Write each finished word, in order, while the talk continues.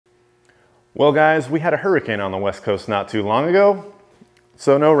Well guys, we had a hurricane on the West Coast not too long ago,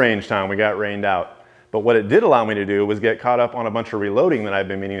 so no range time, we got rained out. But what it did allow me to do was get caught up on a bunch of reloading that I've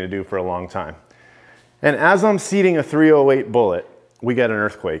been meaning to do for a long time. And as I'm seating a 308 bullet, we get an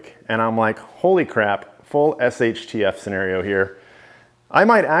earthquake. And I'm like, holy crap, full SHTF scenario here. I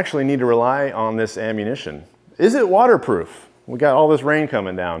might actually need to rely on this ammunition. Is it waterproof? We got all this rain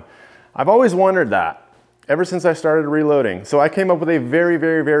coming down. I've always wondered that ever since I started reloading. So I came up with a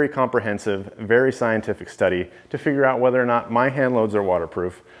very comprehensive, very scientific study to figure out whether or not my hand loads are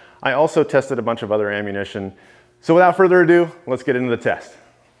waterproof. I also tested a bunch of other ammunition. So without further ado, let's get into the test.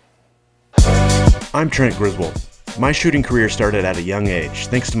 I'm Trent Griswold. My shooting career started at a young age,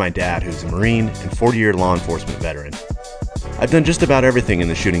 thanks to my dad, who's a Marine and 40-year law enforcement veteran. I've done just about everything in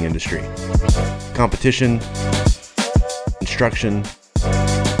the shooting industry. Competition, instruction,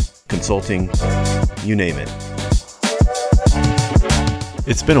 consulting, you name it.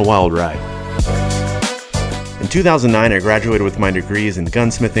 It's been a wild ride. In 2009, I graduated with my degrees in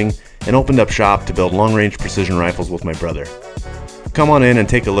gunsmithing and opened up shop to build long-range precision rifles with my brother. Come on in and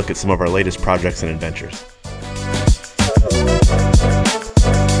take a look at some of our latest projects and adventures.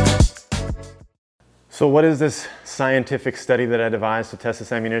 So what is this scientific study that I devised to test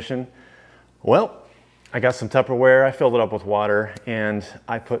this ammunition? Well, I got some Tupperware, I filled it up with water, and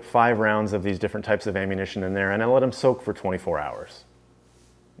I put 5 rounds of these different types of ammunition in there, and I let them soak for 24 hours.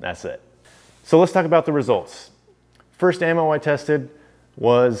 That's it. So let's talk about the results. First ammo I tested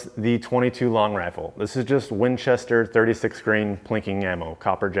was the .22 long rifle. This is just Winchester 36 grain plinking ammo,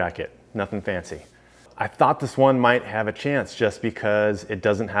 copper jacket, nothing fancy. I thought this one might have a chance just because it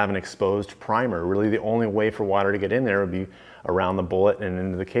doesn't have an exposed primer. Really the only way for water to get in there would be around the bullet and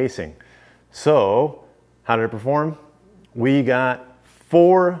into the casing. So how did it perform? We got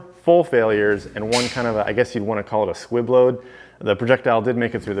 4 full failures and one kind of I guess you'd want to call it a squib load. The projectile did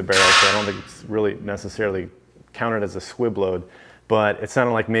make it through the barrel, so I don't think it's really necessarily counted as a squib load, but it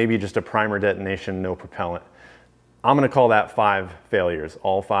sounded like maybe just a primer detonation, no propellant. I'm going to call that 5 failures.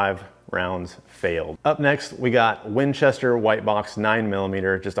 All 5 rounds failed. Up next, we got Winchester White Box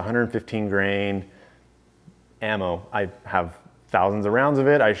 9mm, just 115 grain ammo. I have thousands of rounds of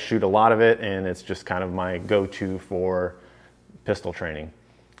it. I shoot a lot of it, and it's just kind of my go-to for pistol training.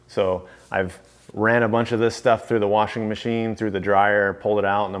 So I've ran a bunch of this stuff through the washing machine, through the dryer, pulled it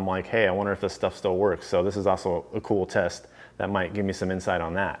out, and I'm like, hey, I wonder if this stuff still works. So this is also a cool test that might give me some insight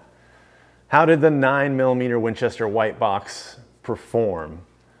on that. How did the 9mm Winchester White Box perform?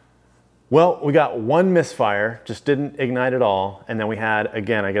 Well, we got 1 misfire, just didn't ignite at all, and then we had,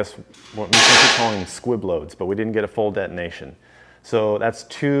 again, I guess what we keep calling them squib loads, but we didn't get a full detonation. So that's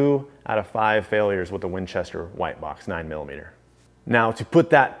 2 out of 5 failures with the Winchester White Box 9mm. Now to put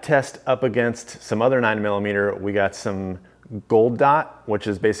that test up against some other 9mm, we got some Gold Dot, which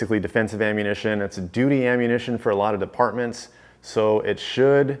is basically defensive ammunition. It's duty ammunition for a lot of departments, so it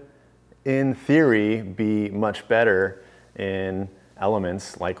should, in theory, be much better in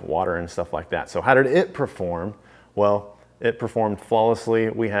elements like water and stuff like that. So how did it perform? Well, it performed flawlessly.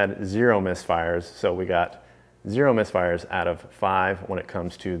 We had 0 misfires, so we got 0 misfires out of 5 when it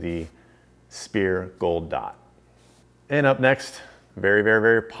comes to the Spear Gold Dot. And up next,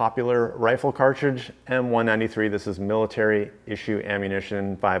 very popular rifle cartridge, M193. This is military issue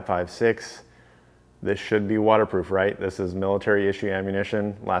ammunition 5.56. This should be waterproof, right? This is military issue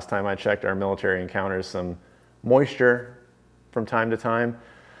ammunition. Last time I checked, our military encounters some moisture from time to time.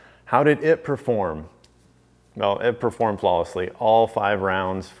 How did it perform? Well, it performed flawlessly. All 5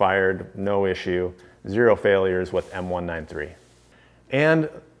 rounds fired, no issue, 0 failures with M193. And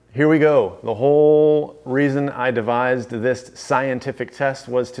here we go. The whole reason I devised this scientific test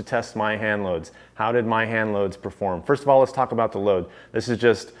was to test my hand loads. How did my hand loads perform? First of all, let's talk about the load. This is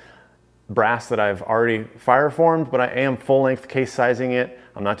just brass that I've already fire formed, but I am full length case sizing it.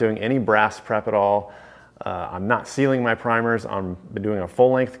 I'm not doing any brass prep at all. I'm not sealing my primers. I'm doing a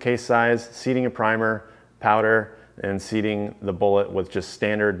full length case size, seating a primer, powder, and seating the bullet with just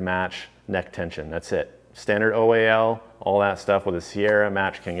standard match neck tension. That's it. Standard OAL, all that stuff with a Sierra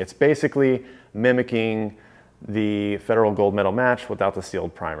Match King. It's basically mimicking the Federal Gold Medal match without the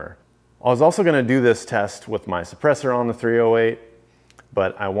sealed primer. I was also going to do this test with my suppressor on the 308,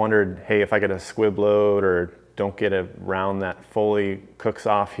 but I wondered, hey, if I get a squib load or don't get a round that fully cooks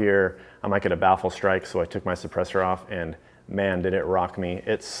off here, I might get a baffle strike. So I took my suppressor off, and man, did it rock me.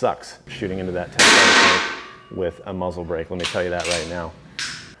 It sucks shooting into that 10 with a muzzle brake. Let me tell you that right now.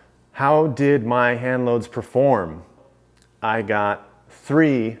 How did my hand loads perform? I got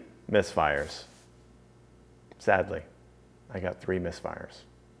 3 misfires. Sadly, I got 3 misfires.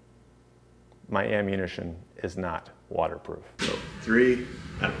 My ammunition is not waterproof. So 3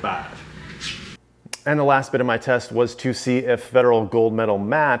 out of 5. And the last bit of my test was to see if Federal Gold Medal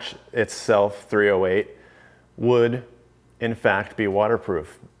Match itself, 308, would in fact be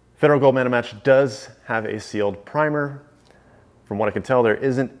waterproof. Federal Gold Medal Match does have a sealed primer. From what I can tell, there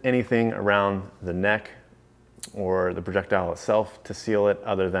isn't anything around the neck or the projectile itself to seal it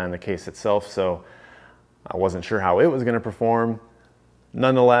other than the case itself, so I wasn't sure how it was going to perform.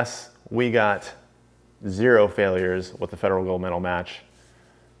 Nonetheless, we got 0 failures with the Federal Gold Medal Match.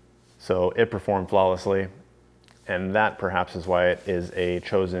 So it performed flawlessly, and that perhaps is why it is a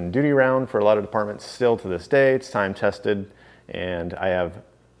chosen duty round for a lot of departments still to this day. It's time tested, and I have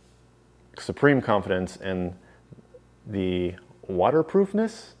supreme confidence in the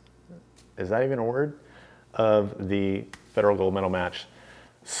waterproofness, is that even a word, of the Federal Gold Medal Match.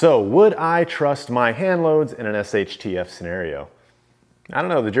 So would I trust my hand loads in an SHTF scenario? I don't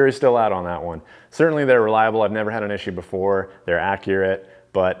know, the jury's still out on that one. Certainly they're reliable, I've never had an issue before, they're accurate,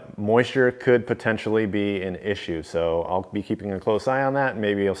 but moisture could potentially be an issue, so I'll be keeping a close eye on that, and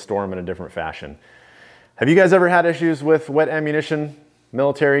maybe I'll store them in a different fashion. Have you guys ever had issues with wet ammunition?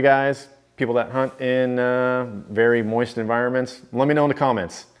 Military guys, people that hunt in very moist environments? Let me know in the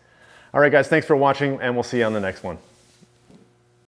comments. All right guys, thanks for watching, and we'll see you on the next one.